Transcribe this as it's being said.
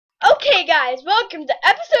Okay, guys, welcome to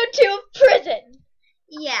episode 2 of Prison.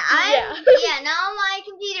 Yeah, now my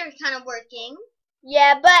computer's kind of working.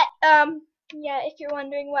 Yeah, but, if you're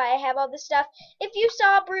wondering why I have all this stuff, if you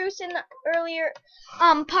saw Bruce in the earlier,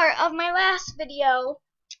 part of my last video,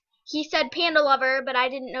 he said panda lover, but I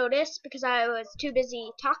didn't notice because I was too busy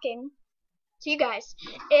talking to you guys.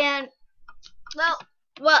 And, well,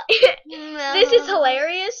 this is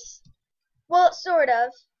hilarious. Well, sort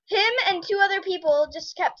of. Him and 2 other people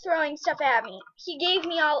just kept throwing stuff at me. He gave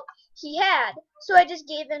me all he had, so I just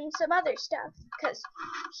gave him some other stuff. Because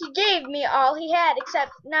he gave me all he had,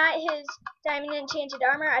 except not his diamond enchanted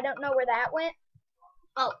armor. I don't know where that went.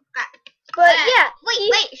 Oh, but yeah.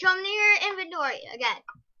 Wait, show me your inventory again.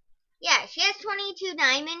 Yeah, she has 22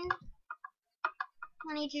 diamond.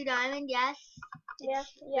 22 diamond, yes. Yeah.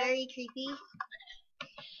 Very creepy.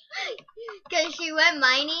 Because she went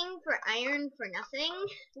mining for iron for nothing.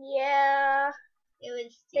 Yeah. It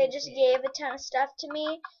was stupid. They just gave a ton of stuff to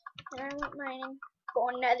me, and I went mining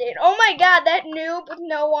for nothing. Oh my god, that noob with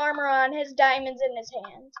no armor on has diamonds in his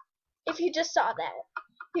hand. If you just saw that.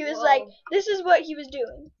 He was like, this is what he was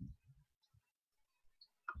doing.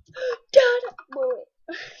 Wait.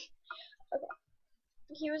 Okay.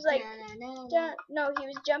 He was like, no, he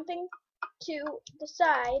was jumping to the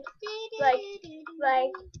side, like,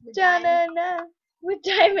 da-na-na, with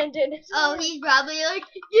diamond in his hand. Oh, he's probably like,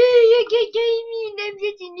 yeah, I got diamond, I'm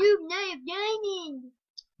just a noob, now I have diamond.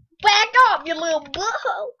 Back off, you little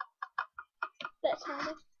butthole. That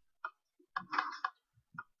sounded.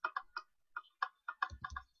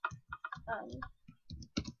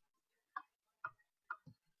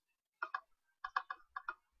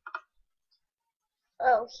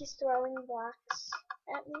 Oh, he's throwing blocks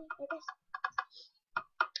at me, I guess.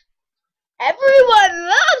 Everyone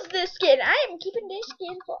loves this skin. I am keeping this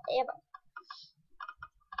skin forever.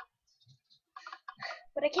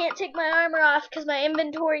 But I can't take my armor off because my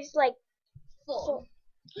inventory's like full.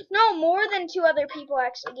 No, more than 2 other people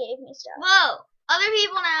actually gave me stuff. Whoa, other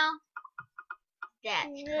people now.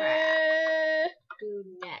 That's crap.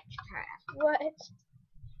 Dude, that's crap. What?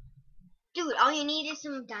 Dude, all you need is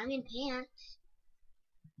some diamond pants.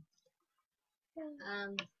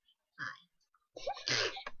 Hi.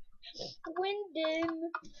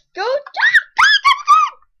 Wyndham. Go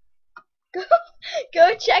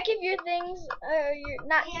check if your things are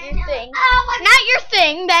not your thing. Oh, not your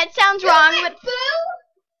thing. That sounds wrong. But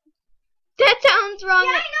that sounds wrong. Yeah,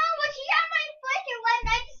 I know, but she got my flicker when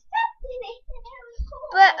I stepped in it, and it was cool.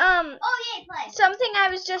 But oh yeah, play. Something I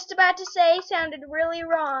was just about to say sounded really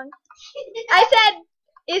wrong. I said,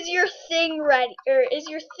 "Is your thing ready?" or "Is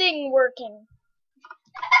your thing working?"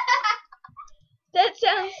 That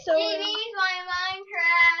sounds so She means my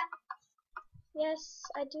Minecraft. Yes,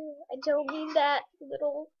 I do. I don't mean that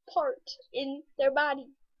little part in their body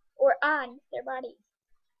or on their body,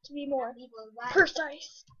 to be more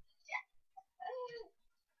precise.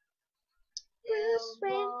 Bruce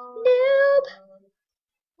Wayne noob.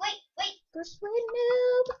 Wait. Bruce Wayne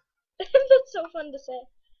noob. That's so fun to say.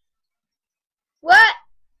 What?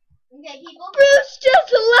 Okay, people. Bruce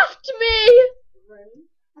just left me.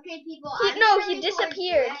 Okay, people. He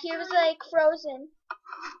disappeared. He was like frozen.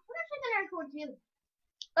 I'm actually gonna record you.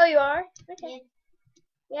 Oh, you are? Okay.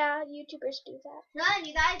 Yeah, YouTubers do that. None,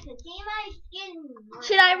 you guys can see my skin.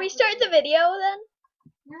 Should I restart the video then?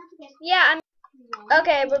 No, it's okay. Yeah,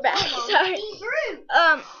 okay, we're back. Sorry.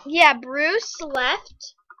 Bruce. Yeah, Bruce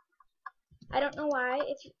left. I don't know why.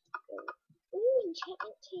 Ooh,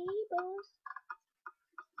 enchantment tables.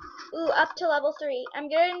 Ooh, up to level 3. I'm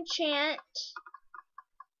gonna enchant.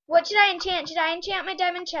 What should I enchant? Should I enchant my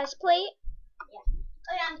diamond chest plate?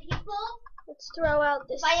 Yeah. People. Let's throw out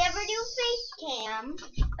this. If I ever do face cam, stop!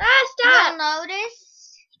 you'll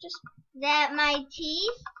notice that my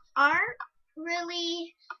teeth aren't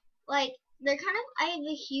really like they're kind of. I have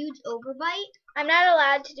a huge overbite. I'm not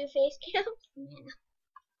allowed to do face cam. Yeah.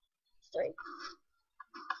 3.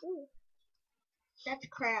 Ooh. That's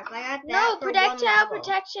crap. I got that. No, for projectile 1 level.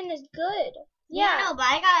 Protection is good. Yeah. No, but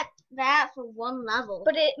I got that for 1 level.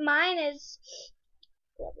 But mine is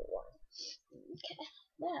level 1. Okay.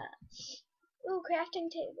 Yeah. Ooh, crafting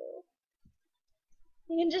table.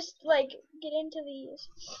 You can just like get into these.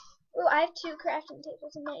 Ooh, I have 2 crafting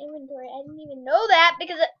tables in my inventory. I didn't even know that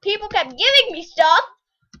because people kept giving me stuff.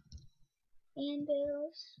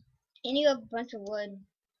 Anvils. And you have a bunch of wood.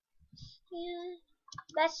 Yeah.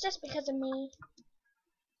 That's just because of me.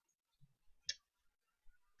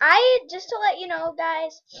 Just to let you know,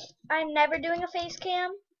 guys, I'm never doing a face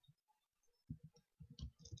cam.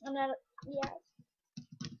 I'm not, yeah.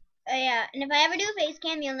 Yeah, and if I ever do a face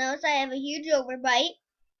cam, you'll notice I have a huge overbite.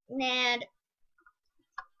 And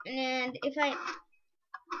And if I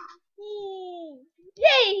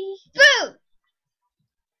Yay! food.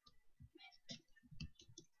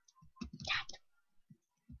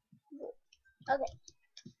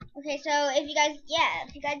 Okay, so if you guys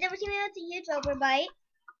ever see me with a huge overbite,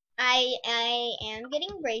 I am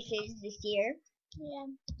getting braces this year. Yeah.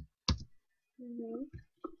 Mhm.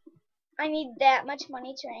 I need that much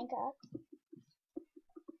money to rank up.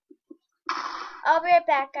 I'll be right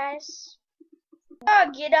back, guys.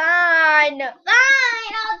 Oh, get on!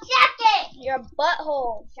 Fine, I'll check it. Your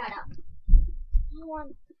butthole. Shut up.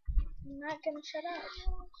 I'm not gonna shut up.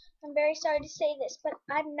 I'm very sorry to say this, but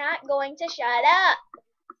I'm not going to shut up.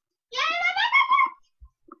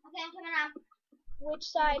 Okay, I'm coming out. Which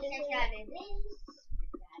side is Which it? side is this?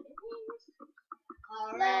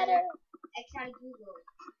 Alright. Ladder. I tried to Google.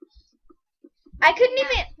 I couldn't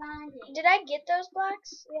Not even. finding. Did I get those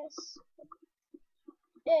blocks? Yes.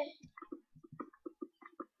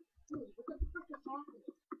 Ooh, what the fuck is happening?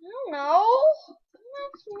 I don't know.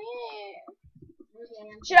 That's me.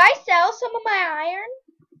 Okay, Should I sell some of my iron?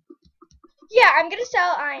 Yeah, I'm gonna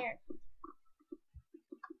sell iron.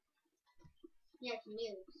 yes,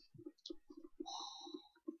 news.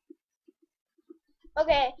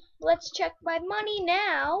 Okay, let's check my money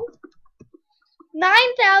now.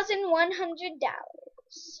 $9,100.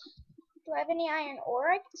 Do I have any iron ore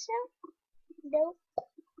I can sell? Nope.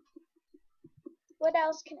 What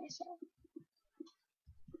else can I sell?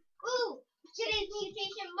 Ooh, today's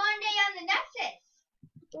mutation Monday on the Nexus.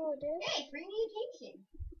 Ooh, dude. Hey, free mutation.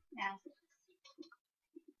 Nexus.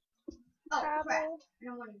 Oh, crap. Cobble. I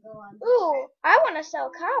don't want to go on. Ooh, I want to sell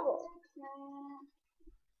cobble.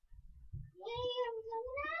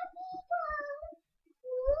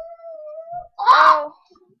 Oh,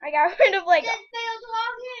 I got rid of like. Just failed to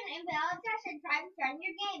log in. Invalid session. Try to start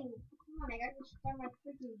your game. Come on, I gotta start my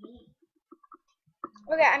freaking game.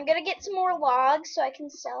 Okay, I'm gonna get some more logs so I can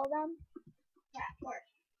sell them. Yeah, work.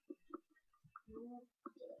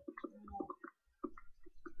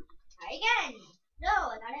 Try again. No,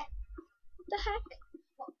 I got it. The heck?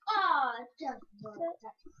 Oh, just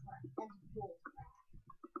that's bull.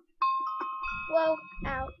 Whoa,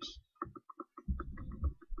 ouch.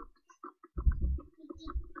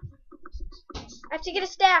 I have to get a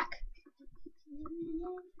stack.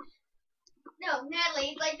 No, Natalie,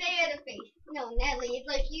 it's like they had a face. No, Natalie, it's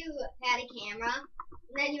like you had a camera,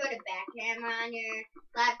 and then you had a back camera on your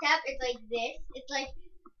laptop. It's like this. It's like,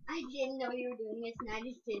 I didn't know you were doing this, and I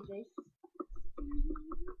just did this.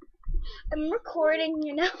 I'm recording,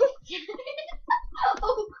 you know.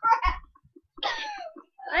 Oh, crap.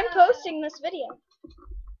 I'm posting this video.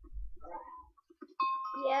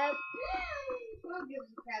 Yep. Who gives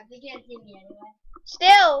a crap? They can't see me anyway.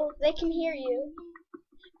 Still, they can hear you.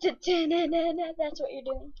 That's what you're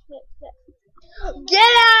doing. Get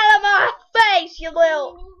out of my face, you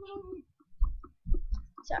little.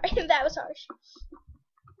 Sorry, that was harsh.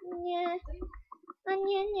 Yeah.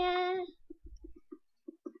 Yeah.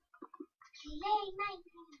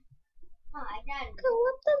 Oh, I got it. Go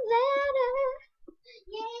up the ladder.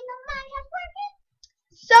 Yay, the money is working.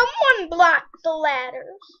 Someone blocked the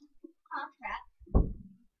ladders. Oh, crap.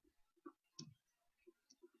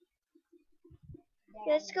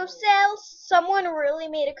 Let's go sell. Someone really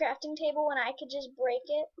made a crafting table when I could just break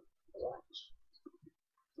it. Watch.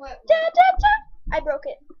 What? Da, da, da. I broke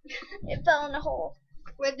it. It fell in a hole.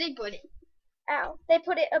 Where'd they put it? Ow. They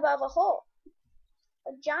put it above a hole.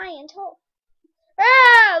 A giant hole.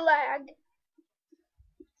 Ah, lag.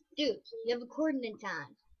 Dude, you have a coordinate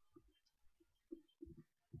on.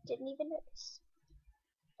 Didn't even notice.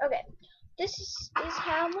 Okay. This is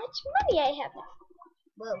how much money I have now.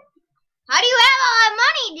 Whoa. How do you have all that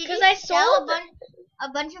money? Did 'Cause you I sell sold a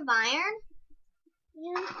bunch of iron?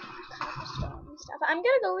 Yeah, cobblestone and stuff. I'm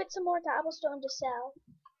gonna go get some more cobblestone to sell.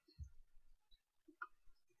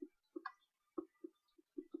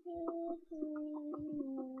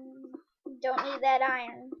 Don't need that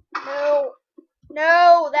iron. No.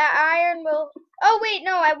 No, that iron will... Oh, wait,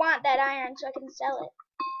 no, I want that iron so I can sell it.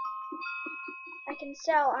 I can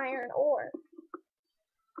sell iron ore.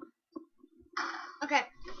 Okay.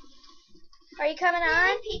 Are you coming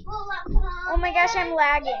on? People are coming. Oh my gosh, I'm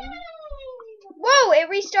lagging. Whoa, it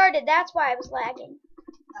restarted. That's why I was lagging.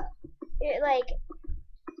 It, like...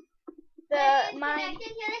 The mine...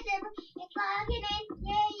 It's logging in.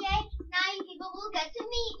 Yay, yay. Now you people will get to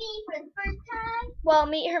meet me for the first time. Well,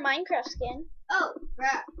 meet her Minecraft skin. Oh,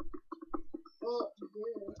 crap.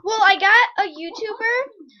 Well, I got a YouTuber.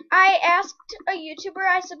 I asked a YouTuber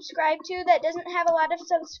I subscribe to that doesn't have a lot of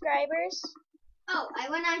subscribers. Oh, I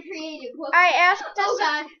went on creative. Whoops. I asked Oh,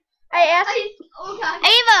 God. I asked Oh God.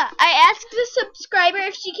 Ava. I asked the subscriber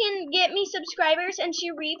if she can get me subscribers, and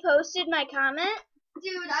she reposted my comment.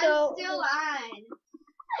 Dude, So- I'm still on.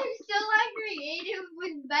 I'm still on creative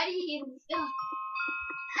with Betty and stuff.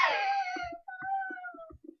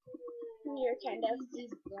 You're kind of. This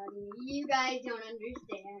is funny. You guys don't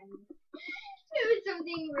understand. It was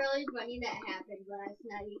something really funny that happened last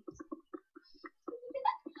night.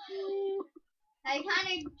 I kind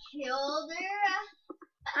of killed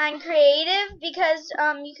her. On creative because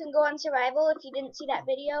you can go on survival. If you didn't see that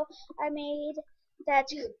video I made,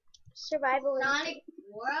 that's survival. Sonic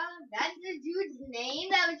Aura? That's the dude's name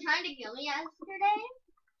that was trying to kill me yesterday?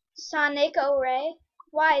 Sonic O'Ray.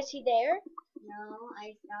 Why is he there? No,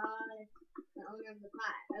 I saw the owner of the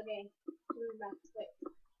pot. Okay, move back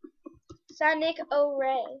quick. Sonic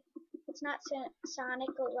O'Ray. It's not Sonic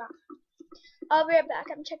O'Ray. I'll be right back.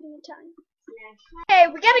 I'm checking the time. Okay,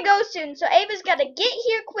 we gotta go soon, so Ava's gotta get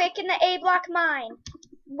here quick in the A block mine.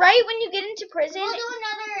 Right when you get into prison. We'll do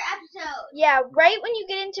another episode. Yeah, right when you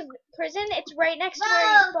get into prison, it's right next to where you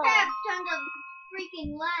Whoa, spawn. crap, tons of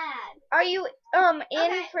freaking lag. Are you in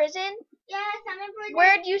Okay. prison? Yes, I'm in prison.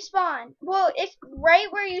 Where'd you spawn? Well, if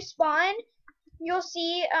right where you spawn, you'll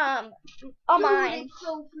see a Dude, mine. it's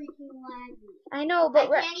so freaking laggy. I know, I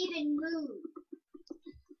but can't even move.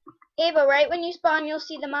 Ava, right when you spawn, you'll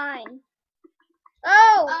see the mine.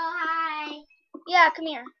 Oh, Oh, hi. yeah, come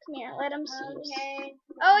here. Come here. Let him see you. Okay.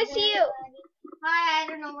 Oh, I see you. Hi, I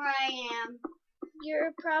don't know where I am.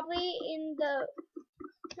 You're probably in the...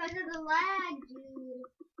 Because of the lag, dude.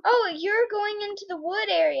 Oh, you're going into the wood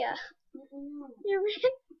area. You're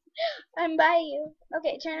in... I'm by you.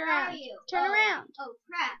 Okay, turn Where around. are you? Turn Oh. around. Oh,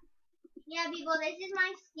 crap. Yeah, people, this is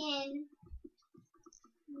my skin.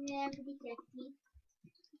 Yeah, pretty sexy.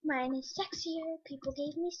 Mine is sexier. People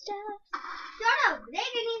gave me stuff. Shut up! They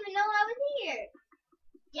didn't even know I was here.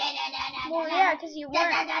 Well, yeah, because you weren't.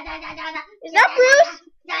 Is Is that Bruce?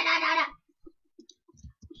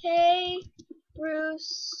 Hey,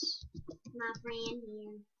 Bruce. My friend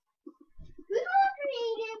here. Who's more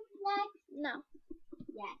creative, Lex? No.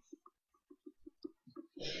 Yes.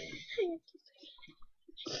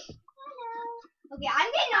 Hello. Okay,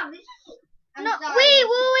 I'm getting off this. I'm No, sorry.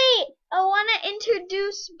 wait. I want to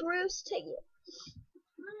introduce Bruce to you.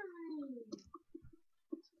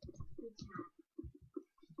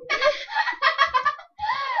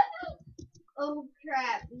 Oh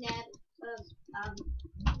crap,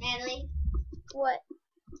 Natalie. What?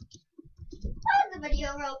 Pause the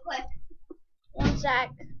video real quick. One sec.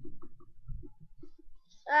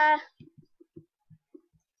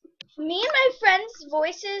 Me and my friends'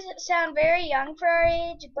 voices sound very young for our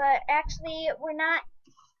age, but actually we're not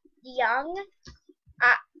young.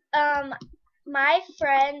 My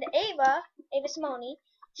friend Ava Simone,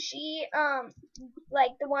 she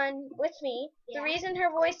like the one with me. Yeah. The reason her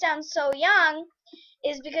voice sounds so young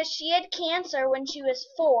is because she had cancer when she was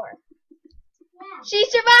 4. Yeah. She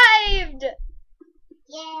survived.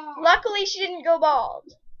 Yeah. Luckily, she didn't go bald.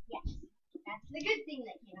 Yes. That's the good thing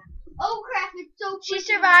that came out. Oh crap, it's so She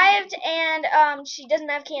freaking survived, laggy. and she doesn't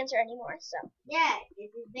have cancer anymore. So. Yeah, this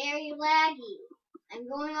is very laggy. I'm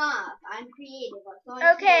going off. I'm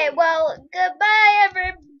creative. Okay, well, goodbye,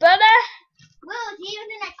 everybody. We'll see you in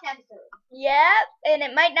the next episode. Yep, and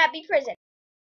it might not be prison.